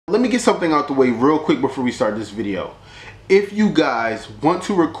Let me get something out the way real quick before we start this video. If you guys want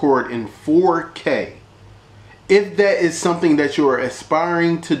to record in 4K, if that is something that you're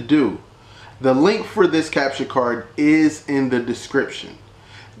aspiring to do, the link for this capture card is in the description.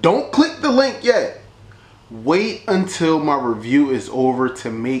 Don't click the link yet. Wait until my review is over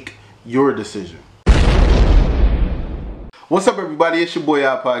to make your decision. What's up everybody, it's your boy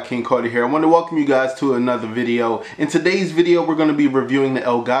iPodKingCarter here. I want to welcome you guys to another video. In today's video, we're going to be reviewing the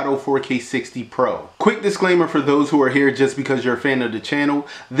Elgato 4K60 Pro. Quick disclaimer for those who are here just because you're a fan of the channel.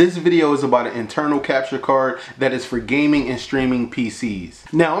 This video is about an internal capture card that is for gaming and streaming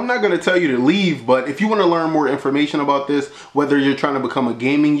PCs. Now, I'm not going to tell you to leave, but if you want to learn more information about this, whether you're trying to become a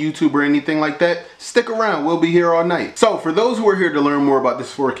gaming YouTuber or anything like that, stick around, we'll be here all night. So for those who are here to learn more about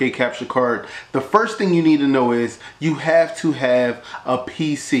this 4K capture card, the first thing you need to know is you have to have a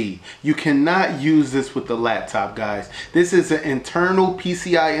PC. You cannot use this with the laptop, guys. This is an internal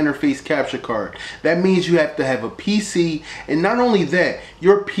PCI interface capture card. That means you have to have a PC, and not only that,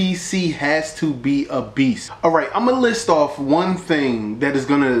 your PC has to be a beast. Alright, I'm gonna list off one thing that is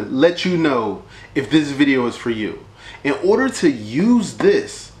gonna let you know if this video is for you. In order to use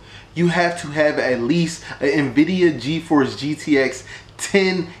this, you have to have at least an NVIDIA GeForce GTX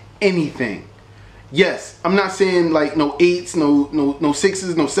 10 anything. Yes, I'm not saying like no 8s, no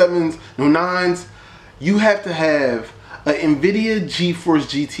 6s, no 7s, no 9s. You have to have an NVIDIA GeForce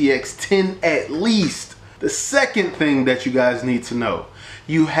GTX 10 at least. The second thing that you guys need to know,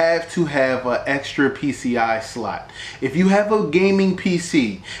 you have to have an extra PCI slot. If you have a gaming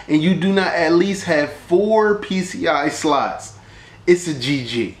PC and you do not at least have 4 PCI slots, it's a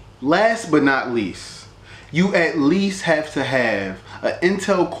GG. Last but not least, you at least have to have an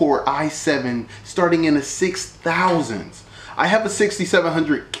Intel Core i7 starting in the 6000s. I have a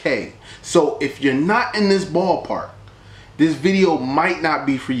 6700K, so if you're not in this ballpark, this video might not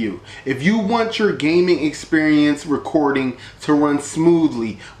be for you. If you want your gaming experience recording to run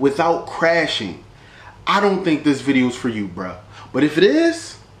smoothly without crashing, I don't think this video is for you, bruh. But if it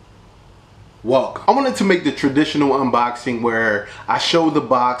is, welcome. I wanted to make the traditional unboxing where I show the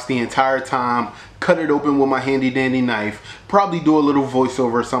box the entire time, cut it open with my handy dandy knife, probably do a little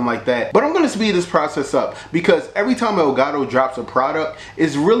voiceover or something like that. But I'm going to speed this process up because every time Elgato drops a product,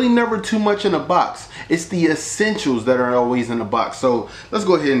 it's really never too much in a box. It's the essentials that are always in the box. So let's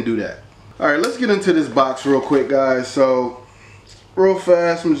go ahead and do that. Alright, let's get into this box real quick, guys. So real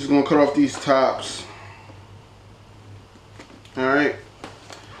fast, I'm just going to cut off these tops. Alright.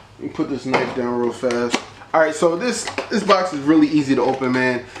 Let me put this knife down real fast. Alright, so this box is really easy to open,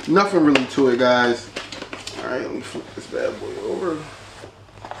 man. Nothing really to it, guys. Alright, let me flip this bad boy over.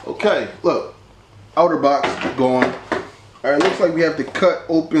 Okay, look. Outer box gone. Alright, looks like we have to cut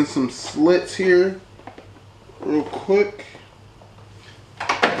open some slits here real quick.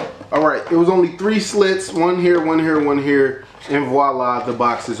 Alright, it was only 3 slits. One here, one here, one here. And voila, the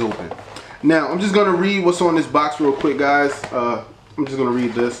box is open. Now, I'm just going to read what's on this box real quick, guys. I'm just going to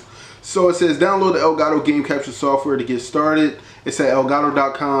read this. So it says, download the Elgato game capture software to get started. It's at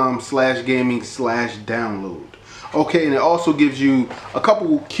elgato.com/gaming/download. Okay, and it also gives you a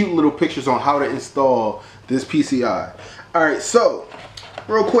couple cute little pictures on how to install this PCI. Alright, so,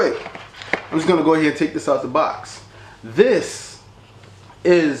 real quick, I'm just going to go ahead and take this out the box. This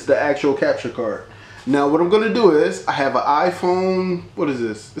is the actual capture card. Now, what I'm going to do is, I have an iPhone, what is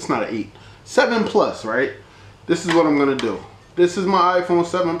this? It's not an 8. 7 Plus, right? This is what I'm going to do. This is my iPhone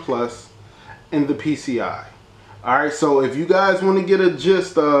 7 Plus and the PCI. Alright, so if you guys want to get a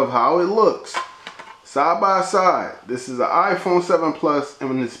gist of how it looks, side by side, this is an iPhone 7 Plus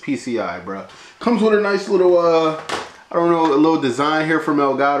and this PCI, bro. Comes with a nice little, I don't know, a little design here from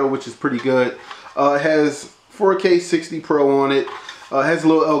Elgato, which is pretty good. It has 4K60 Pro on it. Has a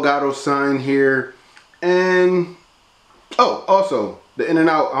little Elgato sign here. And, oh, also, the in and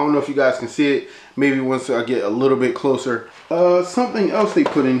out, I don't know if you guys can see it. Maybe once I get a little bit closer. Something else they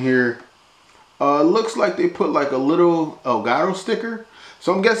put in here. Looks like they put like a little Elgato sticker.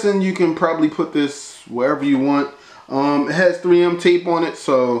 So I'm guessing you can probably put this wherever you want. It has 3M tape on it,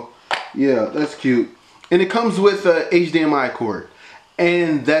 so yeah, that's cute. And it comes with a HDMI cord.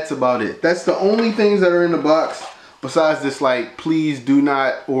 And that's about it. That's the only things that are in the box. Besides this, like, please do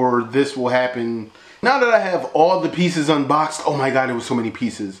not, or this will happen. Now that I have all the pieces unboxed, oh my god, there was so many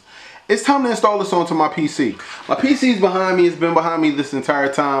pieces. It's time to install this onto my PC. My PC's behind me, it's been behind me this entire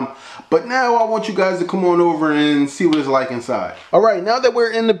time. But now I want you guys to come on over and see what it's like inside. Alright, now that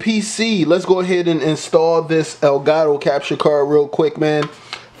we're in the PC, let's go ahead and install this Elgato capture card real quick, man.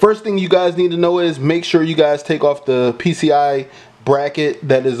 First thing you guys need to know is make sure you guys take off the PCI bracket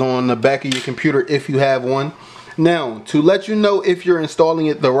that is on the back of your computer if you have one. Now, to let you know if you're installing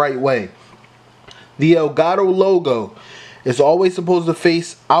it the right way, the Elgato logo is always supposed to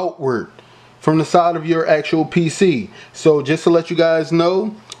face outward from the side of your actual PC. So just to let you guys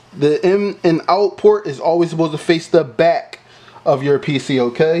know, the in and out port is always supposed to face the back of your PC,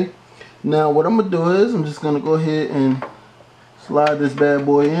 okay? Now what I'm gonna do is I'm just gonna go ahead and slide this bad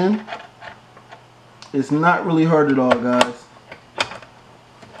boy in. It's not really hard at all, guys.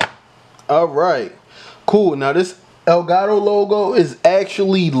 Alright, cool. Now this Elgato logo is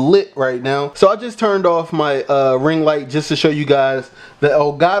actually lit right now. So I just turned off my ring light just to show you guys the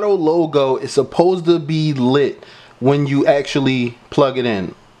Elgato logo is supposed to be lit when you actually plug it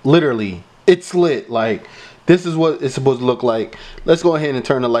in. Literally, it's lit. Like, this is what it's supposed to look like. Let's go ahead and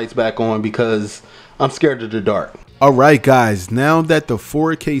turn the lights back on because I'm scared of the dark. Alright guys, now that the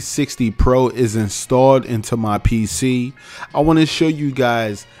 4K60 Pro is installed into my PC, I want to show you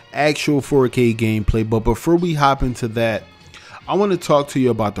guys actual 4K gameplay. But before we hop into that, I want to talk to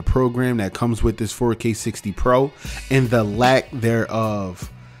you about the program that comes with this 4K60 Pro and the lack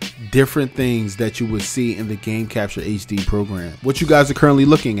thereof different things that you would see in the Game Capture HD program. What you guys are currently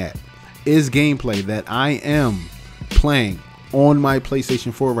looking at is gameplay that I am playing on my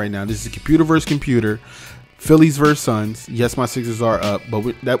PlayStation 4 right now. This is computer versus computer, Phillies versus Suns. Yes, my Sixers are up,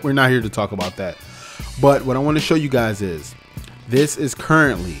 but we're not here to talk about that. But what I want to show you guys is this is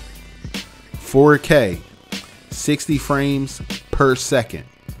currently 4K 60 frames per second.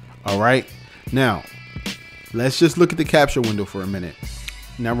 All right, now let's just look at the capture window for a minute.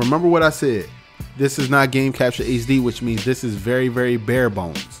 Now remember what I said, this is not Game Capture HD, which means this is very, very bare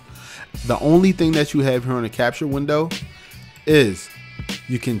bones. The only thing that you have here on the capture window is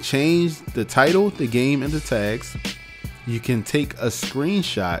you can change the title, the game, and the tags. You can take a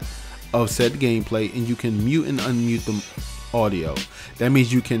screenshot of said gameplay, and you can mute and unmute the audio. That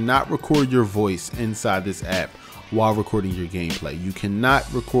means you cannot record your voice inside this app while recording your gameplay. You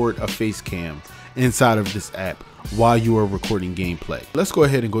cannot record a face cam inside of this app while you are recording gameplay. Let's go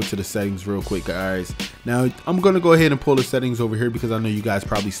ahead and go to the settings real quick, guys. Now I'm gonna go ahead and pull the settings over here because I know you guys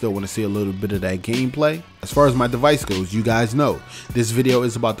probably still want to see a little bit of that gameplay. As far as my device goes, you guys know this video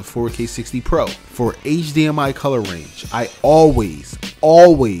is about the 4K60 Pro. For HDMI color range, I always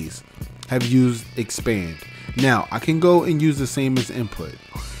have used expand. Now I can go and use the same as input.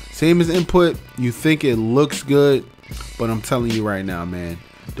 Same as input, you think it looks good, but I'm telling you right now, man,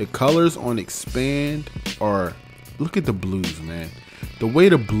 the colors on expand are, look at the blues, man. The way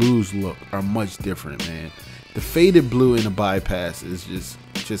the blues look are much different, man. The faded blue in the bypass is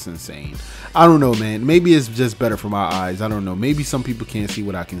just insane. I don't know, man. Maybe it's just better for my eyes. I don't know. Maybe some people can't see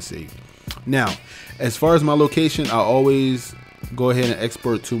what I can see. Now, as far as my location, I always go ahead and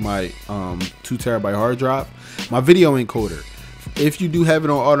export to my 2 terabyte hard drive. My video encoder, if you do have it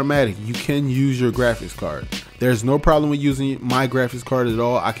on automatic, you can use your graphics card. There's no problem with using my graphics card at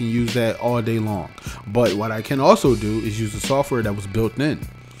all. I can use that all day long. But what I can also do is use the software that was built in.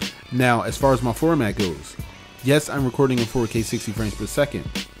 Now, as far as my format goes, yes, I'm recording in 4K 60 frames per second.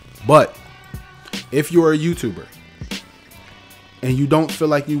 But if you're a YouTuber and you don't feel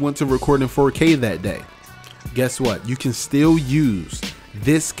like you want to record in 4K that day, guess what? You can still use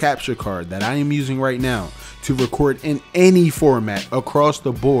this capture card that I am using right now to record in any format across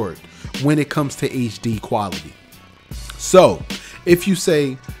the board when it comes to HD quality. So if you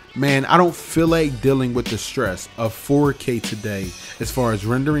say, man, I don't feel like dealing with the stress of 4K today as far as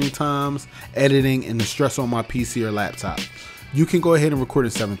rendering times, editing, and the stress on my PC or laptop, you can go ahead and record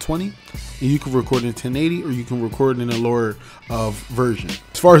in 720, and you can record in 1080, or you can record in a lower version.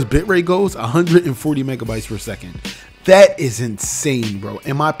 As far as bitrate goes, 140 megabytes per second. That is insane, bro.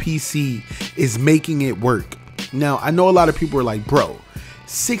 And my PC is making it work. Now, I know a lot of people are like, bro,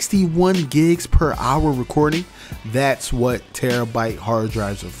 61 gigs per hour recording, that's what terabyte hard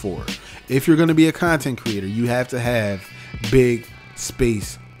drives are for. If you're going to be a content creator, you have to have big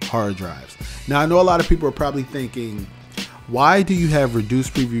space hard drives. Now, I know a lot of people are probably thinking, why do you have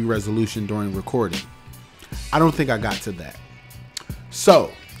reduced preview resolution during recording? I don't think I got to that.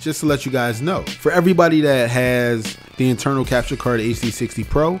 So, just to let you guys know, for everybody that has the internal capture card HD60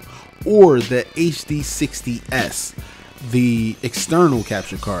 Pro or the HD60S, the external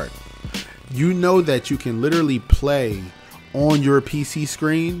capture card, you know that you can literally play on your PC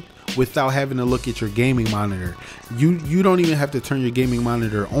screen without having to look at your gaming monitor. You don't even have to turn your gaming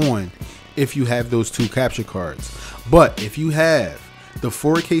monitor on if you have those two capture cards. But if you have the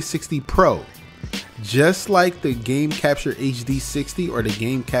 4K60 Pro, just like the Game Capture HD 60 or the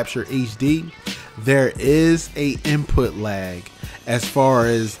Game Capture HD, there is a input lag as far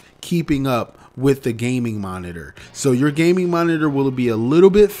as keeping up with the gaming monitor. So your gaming monitor will be a little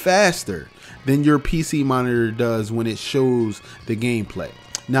bit faster than your PC monitor does when it shows the gameplay.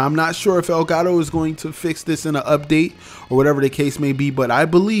 Now, I'm not sure if Elgato is going to fix this in an update or whatever the case may be, but I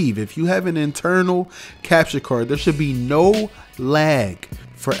believe if you have an internal capture card, there should be no lag.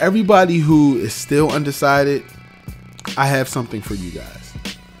 For everybody who is still undecided, I have something for you guys.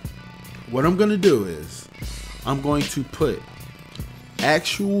 What I'm going to do is I'm going to put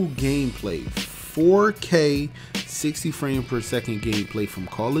actual gameplay, 4K 60 frame per second gameplay from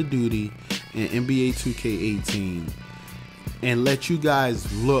Call of Duty and NBA 2K18, and let you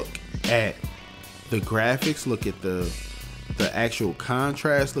guys look at the graphics, look at the actual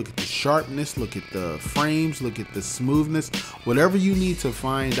contrast, look at the sharpness, look at the frames, look at the smoothness. Whatever you need to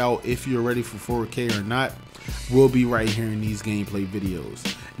find out if you're ready for 4K or not will be right here in these gameplay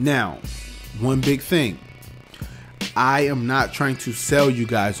videos. Now, one big thing, I am not trying to sell you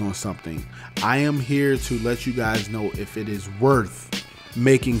guys on something. I am here to let you guys know if it is worth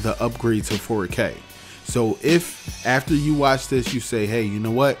making the upgrade to 4K. So if after you watch this you say, hey, you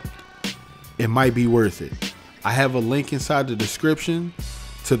know what, it might be worth it, I have a link inside the description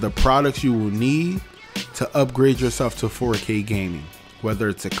to the products you will need to upgrade yourself to 4K gaming. Whether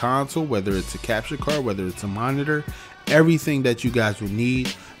it's a console, whether it's a capture card, whether it's a monitor, everything that you guys will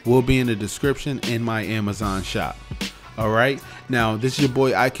need will be in the description in my Amazon shop. Alright, now this is your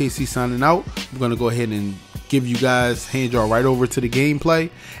boy IKC signing out. I'm going to go ahead and give you guys, hand y'all right over to the gameplay,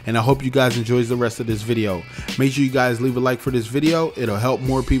 and I hope you guys enjoy the rest of this video. Make sure you guys leave a like for this video. It'll help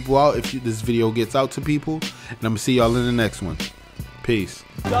more people out if this video gets out to people, and I'm gonna see y'all in the next one. Peace.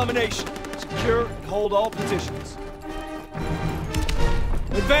 Domination. Secure and hold all positions.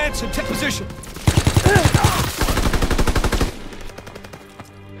 Advance and take position.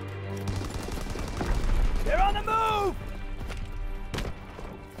 They're on the move.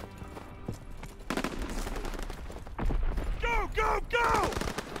 Go, go, go!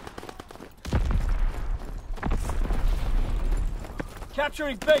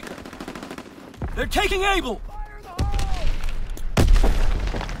 Capturing Baker. They're taking Able. Fire in the hole!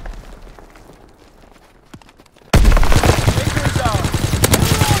 Baker is out.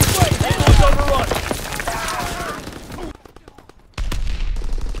 Able is overrun.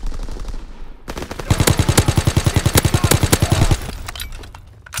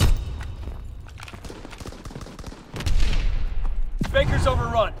 Baker's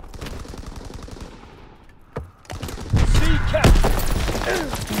overrun. C captured.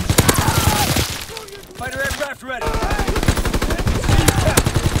 Fighter aircraft ready. C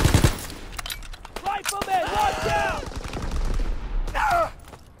captured. Rifleman, watch out!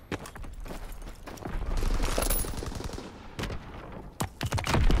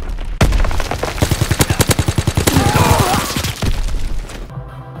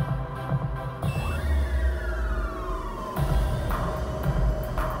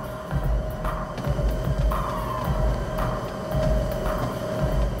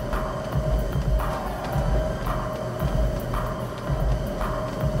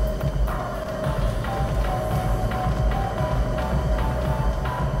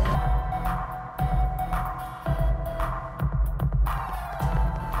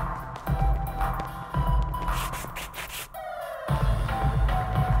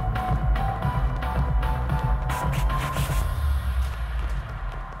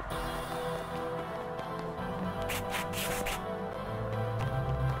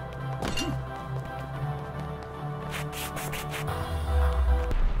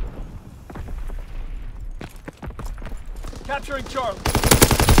 Capturing Charlie.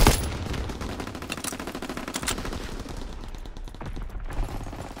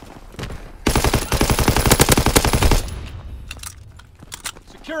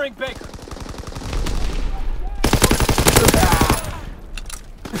 Securing Baker.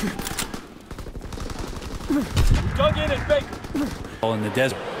 Dug in at Baker. All in the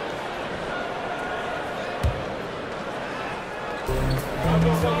desert.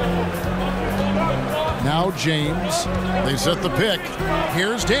 Now James, they set the pick.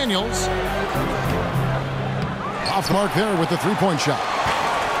 Here's Daniels. Off mark there with the three-point shot.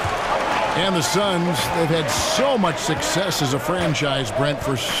 And the Suns, they've had so much success as a franchise, Brent,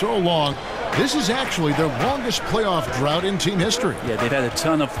 for so long. This is actually their longest playoff drought in team history. Yeah, they've had a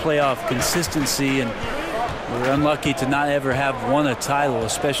ton of playoff consistency, and we're unlucky to not ever have won a title,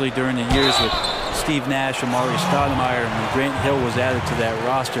 especially during the years with Steve Nash, Amari Stoudemire, and when Grant Hill was added to that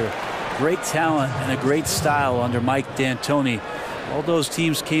roster. Great talent and a great style under Mike D'Antoni. All those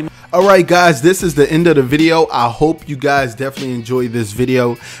teams came. Alright guys, this is the end of the video. I hope you guys definitely enjoyed this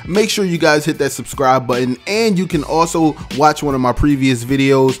video. Make sure you guys hit that subscribe button, and you can also watch one of my previous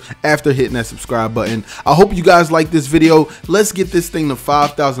videos after hitting that subscribe button. I hope you guys like this video. Let's get this thing to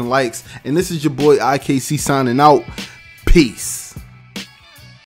 5,000 likes, and this is your boy IKC signing out. Peace.